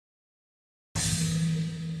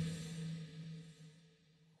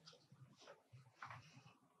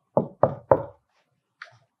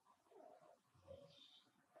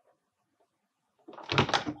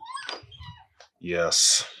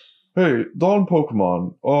Yes. Hey, Don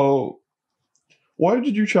Pokemon, why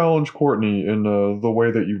did you challenge Courtney in the way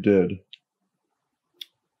that you did?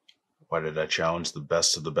 Why did I challenge the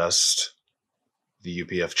best of the best, the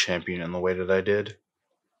UPF champion, in the way that I did?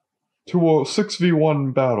 To a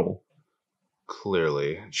 6v1 battle.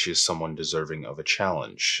 Clearly, she is someone deserving of a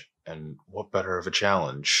challenge. And what better of a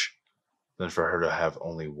challenge than for her to have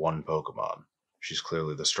only one Pokemon? She's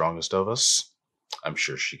clearly the strongest of us. I'm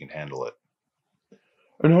sure she can handle it.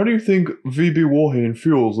 And how do you think VB Wolhane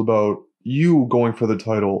feels about you going for the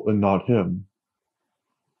title and not him?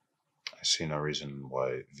 I see no reason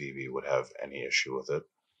why VB would have any issue with it.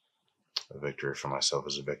 A victory for myself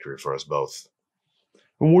is a victory for us both.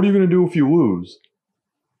 And what are you going to do if you lose?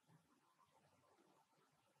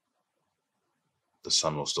 The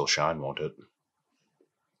sun will still shine, won't it?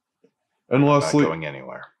 And I'm not lastly, going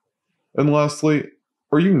anywhere.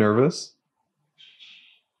 Are you nervous?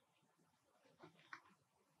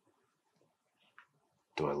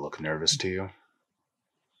 Do I look nervous to you?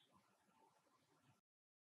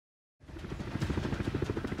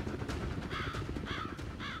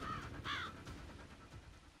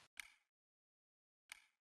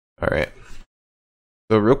 All right.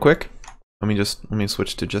 So real quick, let me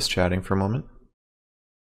switch to just chatting for a moment.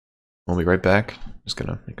 We'll be right back. Just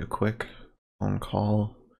gonna make a quick phone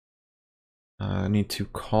call. I need to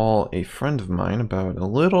call a friend of mine about a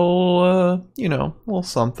little, a little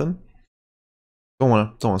something. Don't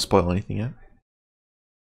wanna spoil anything yet.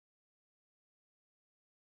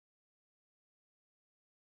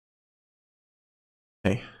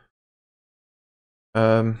 Hey.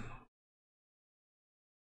 Remember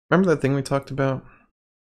that thing we talked about?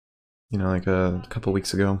 Like a couple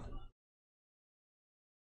weeks ago?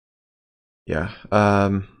 Yeah,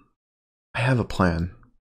 I have a plan.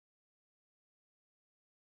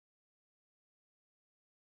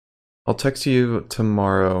 I'll text you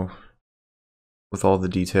tomorrow with all the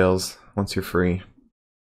details once you're free.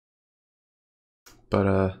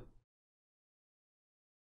 But,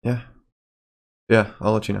 yeah. Yeah,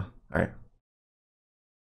 I'll let you know. Alright.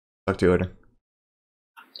 Talk to you later.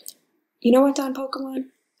 You know what, Don Pokemon?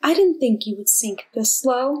 I didn't think you would sink this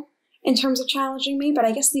low in terms of challenging me, but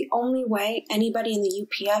I guess the only way anybody in the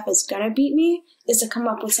UPF is gonna beat me is to come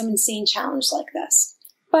up with some insane challenge like this.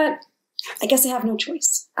 But I guess I have no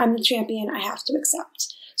choice. I'm the champion, I have to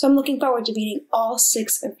accept. So I'm looking forward to beating all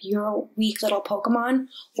 6 of your weak little Pokemon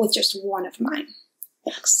with just one of mine.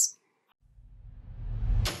 Thanks.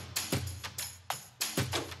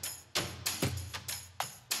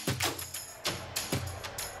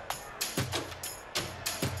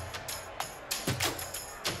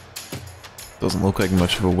 Doesn't look like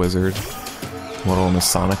much of a wizard, let alone a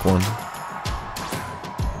Sonic one.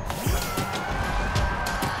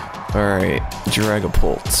 Alright,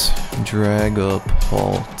 Dragapult.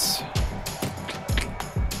 Dragapult.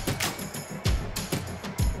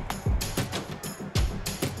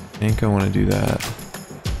 I think I want to do that.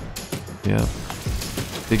 Yep.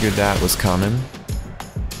 Figured that was coming.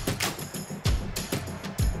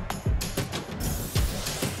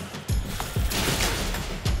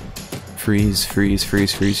 Freeze, freeze,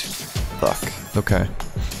 freeze, freeze. Fuck. Okay.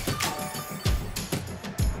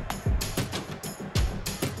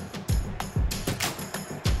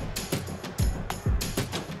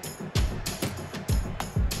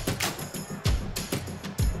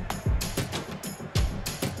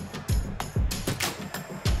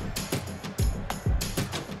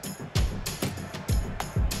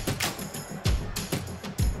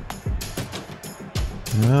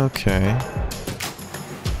 Okay.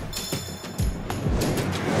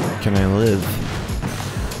 Can I live?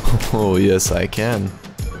 Oh, yes, I can.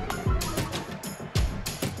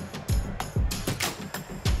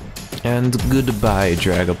 And goodbye,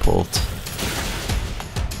 Dragapult.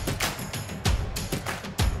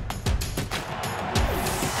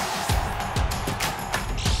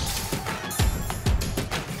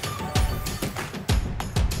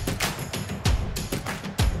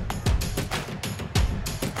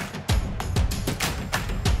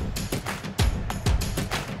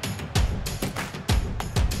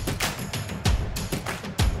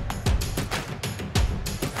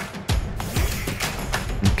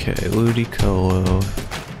 Okay, Ludicolo.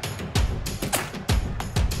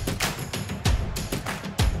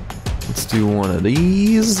 Let's do one of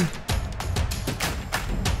these.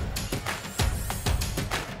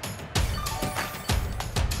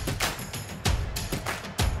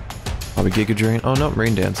 Probably Giga Drain. Oh no,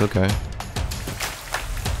 Rain Dance, okay.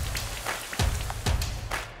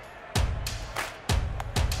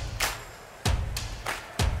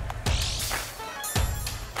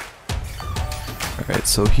 Alright,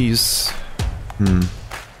 so he's I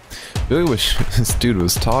really wish this dude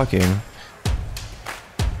was talking.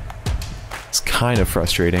 It's kind of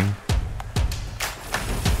frustrating.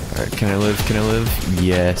 Alright, can I live? Can I live?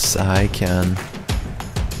 Yes, I can.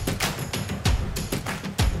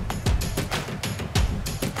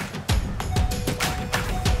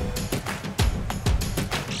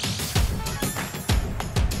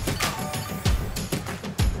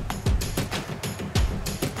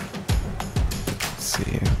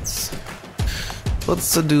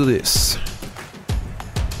 Let's do this.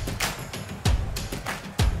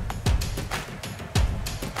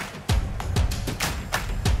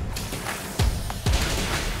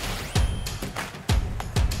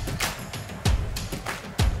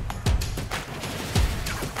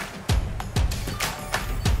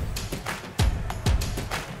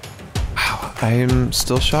 Wow, I am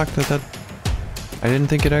still shocked that I didn't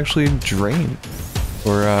think it actually drained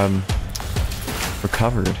or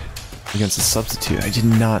recovered against a substitute. I did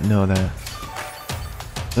not know that.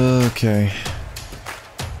 Okay.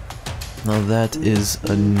 Now that is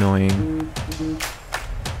annoying.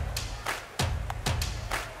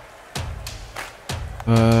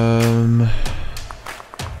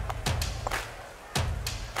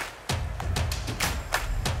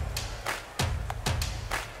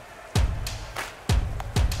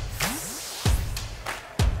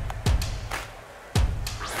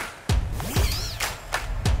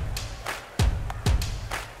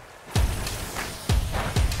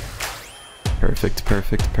 Perfect,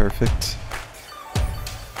 perfect, perfect.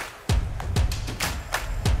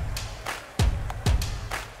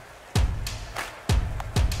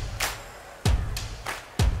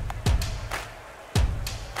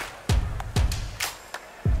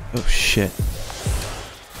 Oh shit.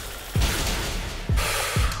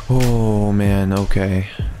 Oh man, okay.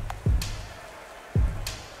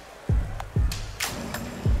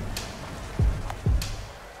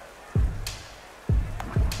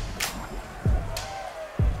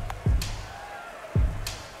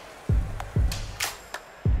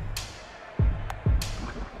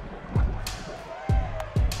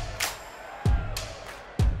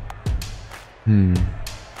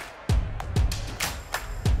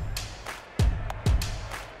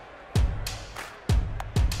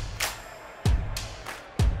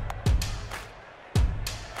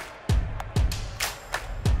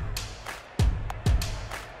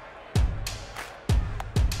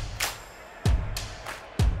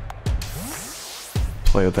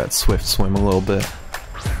 Play with that swift swim a little bit.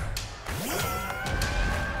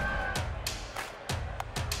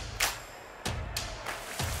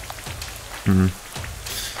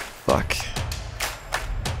 Fuck.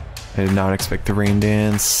 I did not expect the rain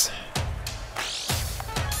dance.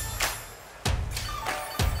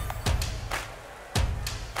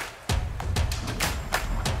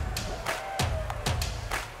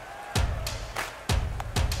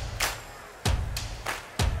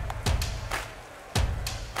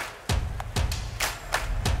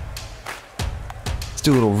 Let's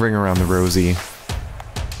do a little ring around the rosy.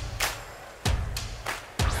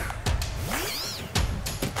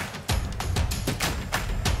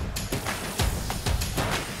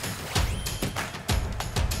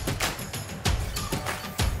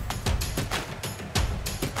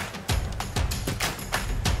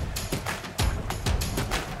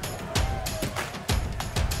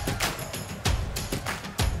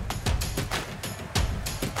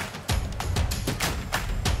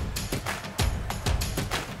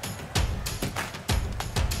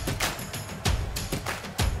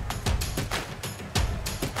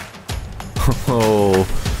 Oh,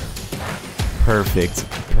 perfect,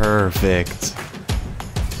 perfect.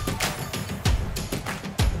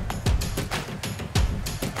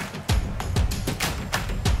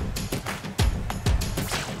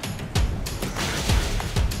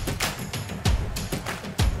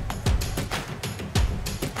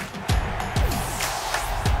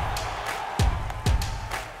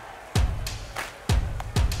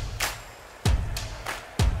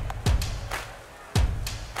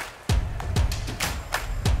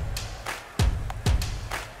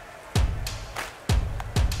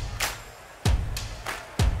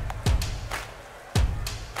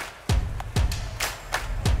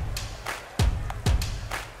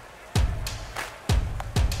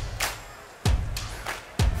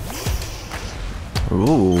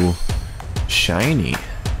 Ooh, shiny.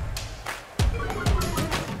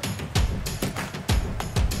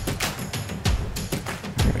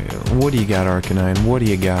 Alright, what do you got, Arcanine? What do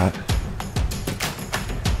you got?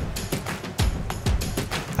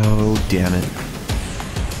 Oh, damn it.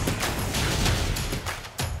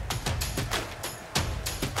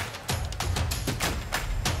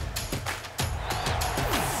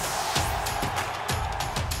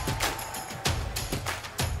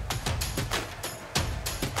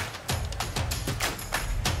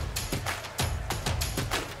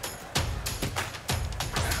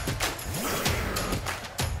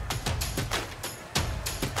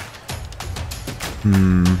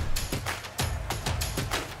 Hmm.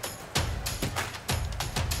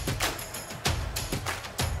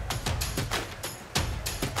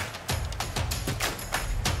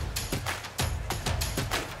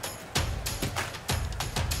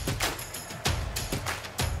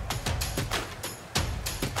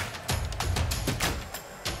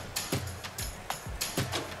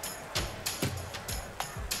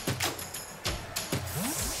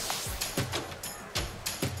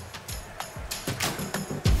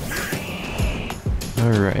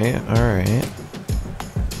 Alright, alright.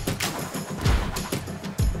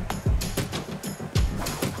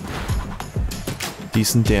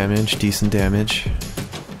 Decent damage, decent damage.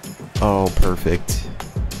 Oh, perfect.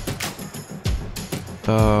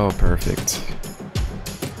 Oh, perfect.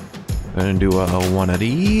 I'm gonna do one of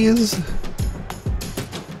these.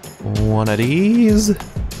 One of these.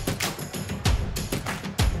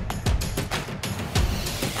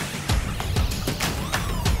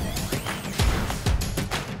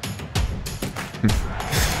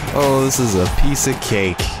 Oh, this is a piece of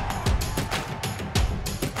cake.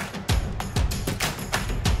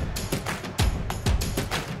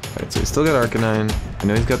 Alright, so he's still got Arcanine. I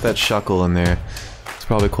know he's got that Shuckle in there. It's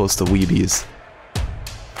probably close to Weebies.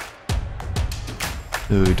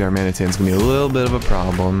 Ooh, Darmanitan's gonna be a little bit of a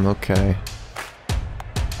problem. Okay.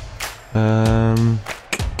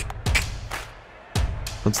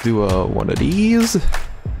 Let's do one of these.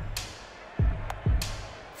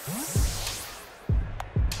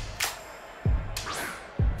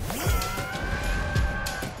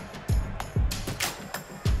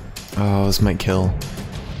 Oh, this might kill.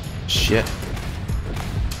 Shit.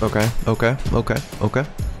 Okay, okay, okay, okay.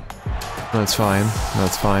 That's fine,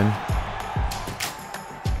 that's fine.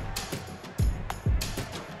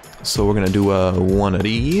 So we're gonna do one of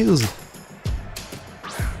these.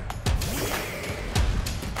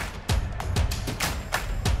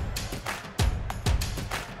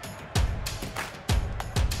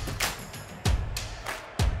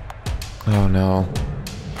 Oh no.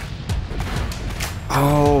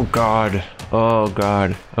 Oh god. Oh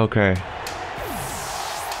god. Okay.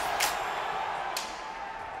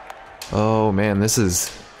 Oh man, this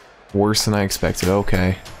is worse than I expected.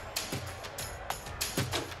 Okay.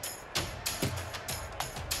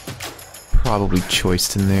 Probably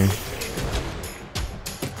choiced in there.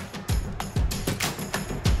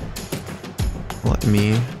 Let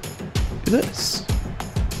me do this.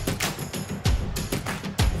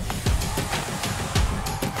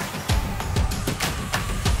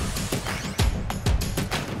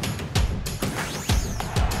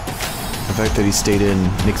 The fact that he stayed in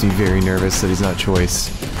makes me very nervous that he's not choice.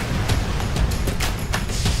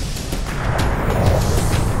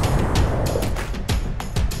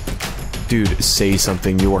 Dude, say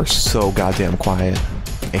something. You are so goddamn quiet.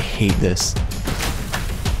 I hate this.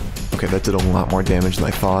 Okay, that did a lot more damage than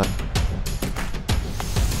I thought.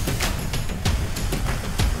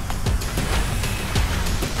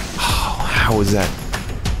 Oh, how was that?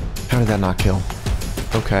 How did that not kill?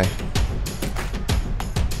 Okay.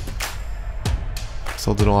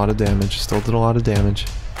 Still did a lot of damage. Still did a lot of damage.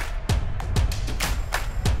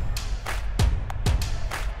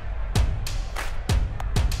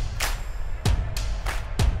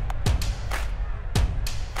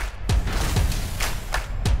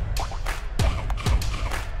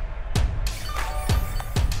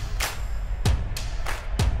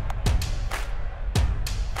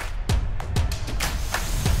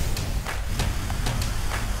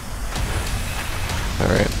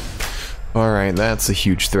 Alright. Alright, that's a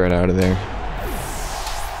huge threat out of there.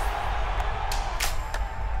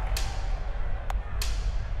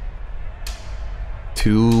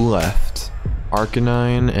 Two left.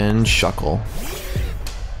 Arcanine and Shuckle.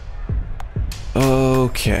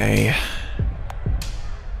 Okay.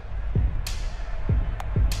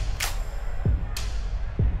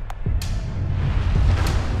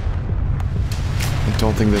 I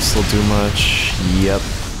don't think this will do much. Yep.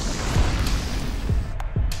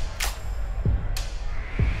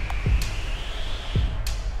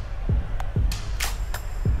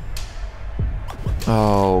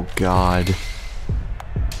 Oh, God.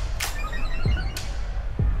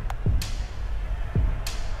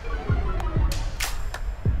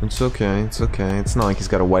 It's okay, it's okay. It's not like he's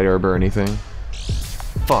got a white herb or anything.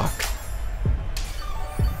 Fuck.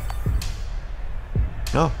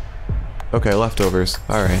 Oh. Okay, leftovers.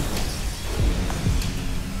 Alright.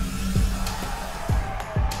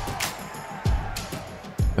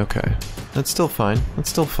 Okay. That's still fine. That's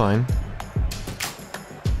still fine.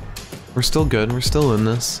 We're still good. We're still in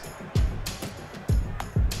this.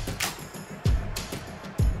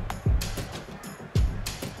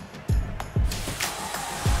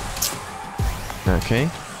 Okay.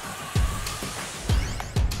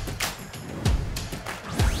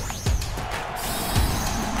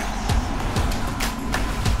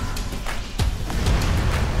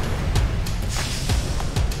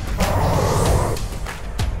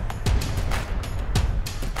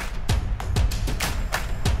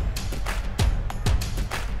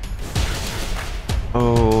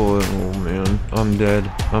 Oh man, I'm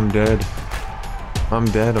dead. I'm dead. I'm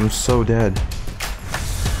dead. I'm so dead.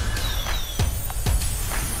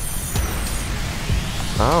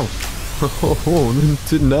 Ow. Oh,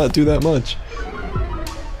 did not do that much.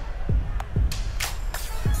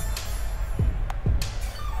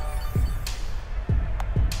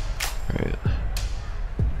 Alright.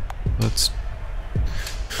 Let's...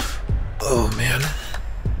 Oh man.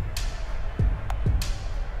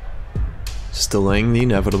 Just delaying the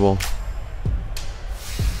inevitable.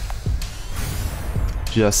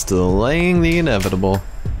 Just delaying the inevitable.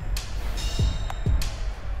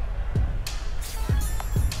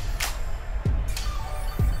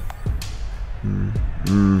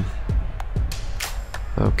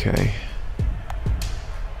 Okay.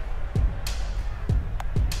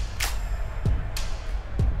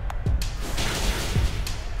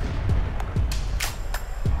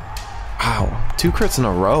 Wow, 2 crits in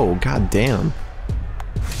a row, god damn.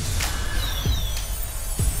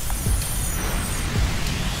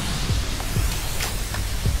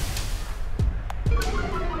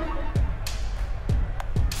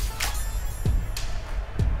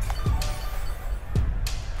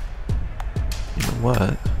 You know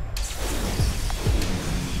what?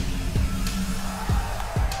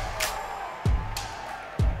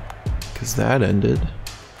 Because that ended.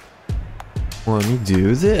 Let me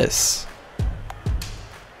do this.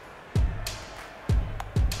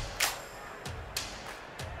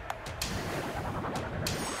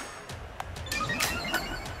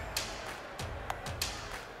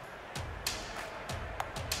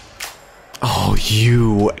 Oh,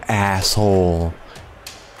 you asshole.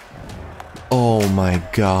 Oh my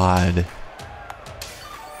god.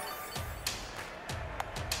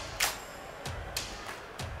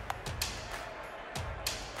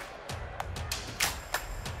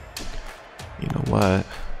 You know what?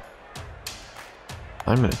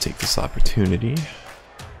 I'm gonna take this opportunity.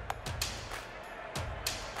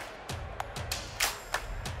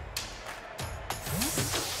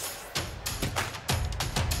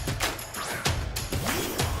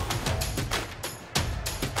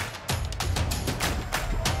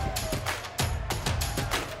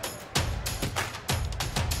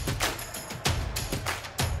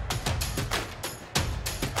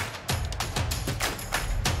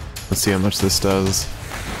 Let's see how much this does.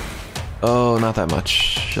 Oh, not that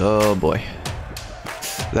much. Oh boy.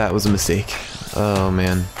 That was a mistake. Oh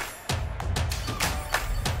man.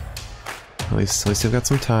 At least I've got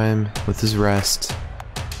some time with his rest.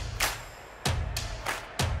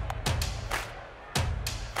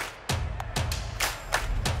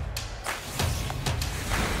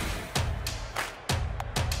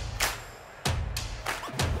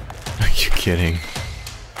 Are you kidding?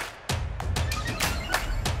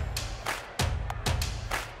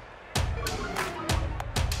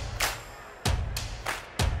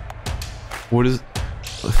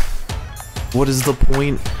 What is the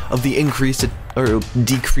point of the increased or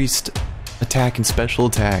decreased attack and special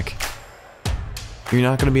attack? You're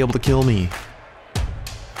not gonna be able to kill me.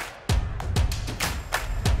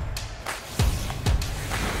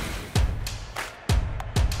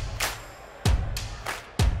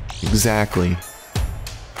 Exactly.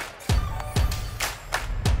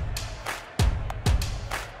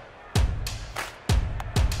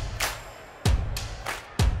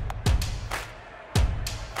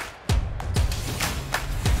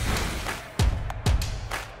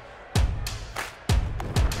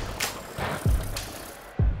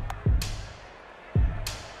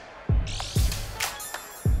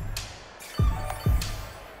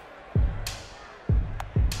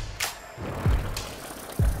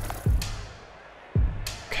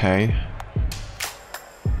 Okay.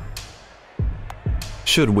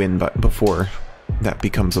 Should win but before that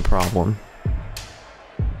becomes a problem.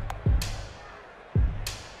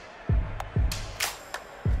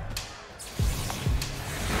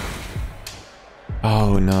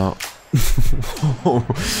 Oh no.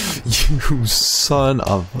 You son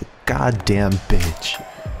of a goddamn bitch.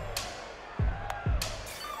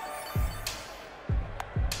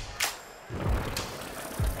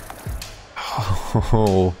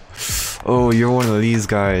 Oh, you're one of these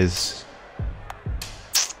guys.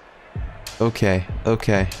 Okay,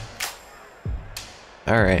 okay.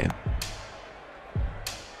 Alright.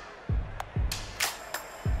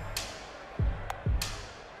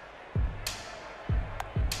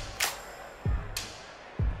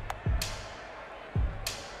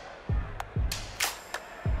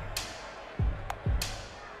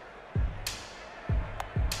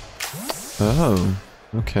 Oh,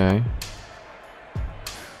 okay.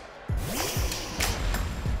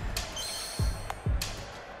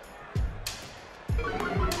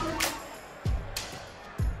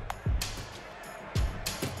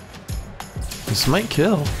 This might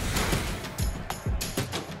kill.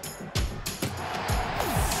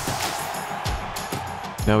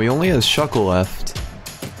 Now he only has Shuckle left,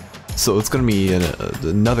 so it's gonna be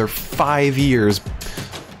another 5 years.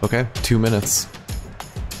 Okay, 2 minutes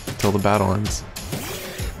till the battle ends.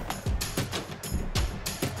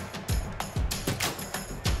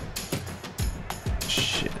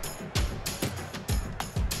 Shit.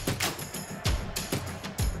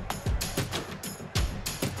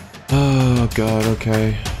 Oh god,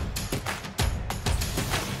 okay.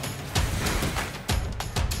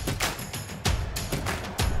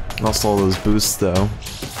 Lost all those boosts though.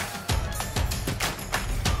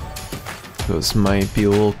 Those might be a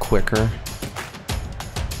little quicker.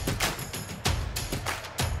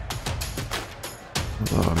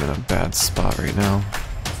 Oh, I'm in a bad spot right now.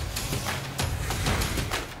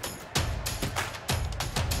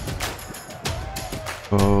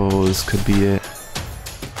 Oh, this could be it.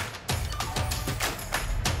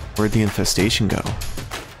 Where'd the infestation go?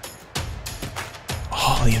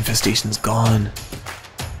 Oh, the infestation's gone.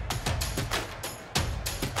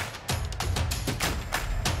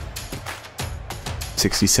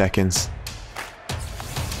 "60 seconds.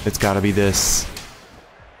 It's gotta be this.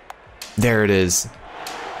 There it is.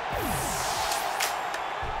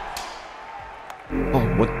 Oh,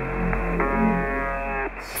 what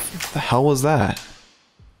the hell was that?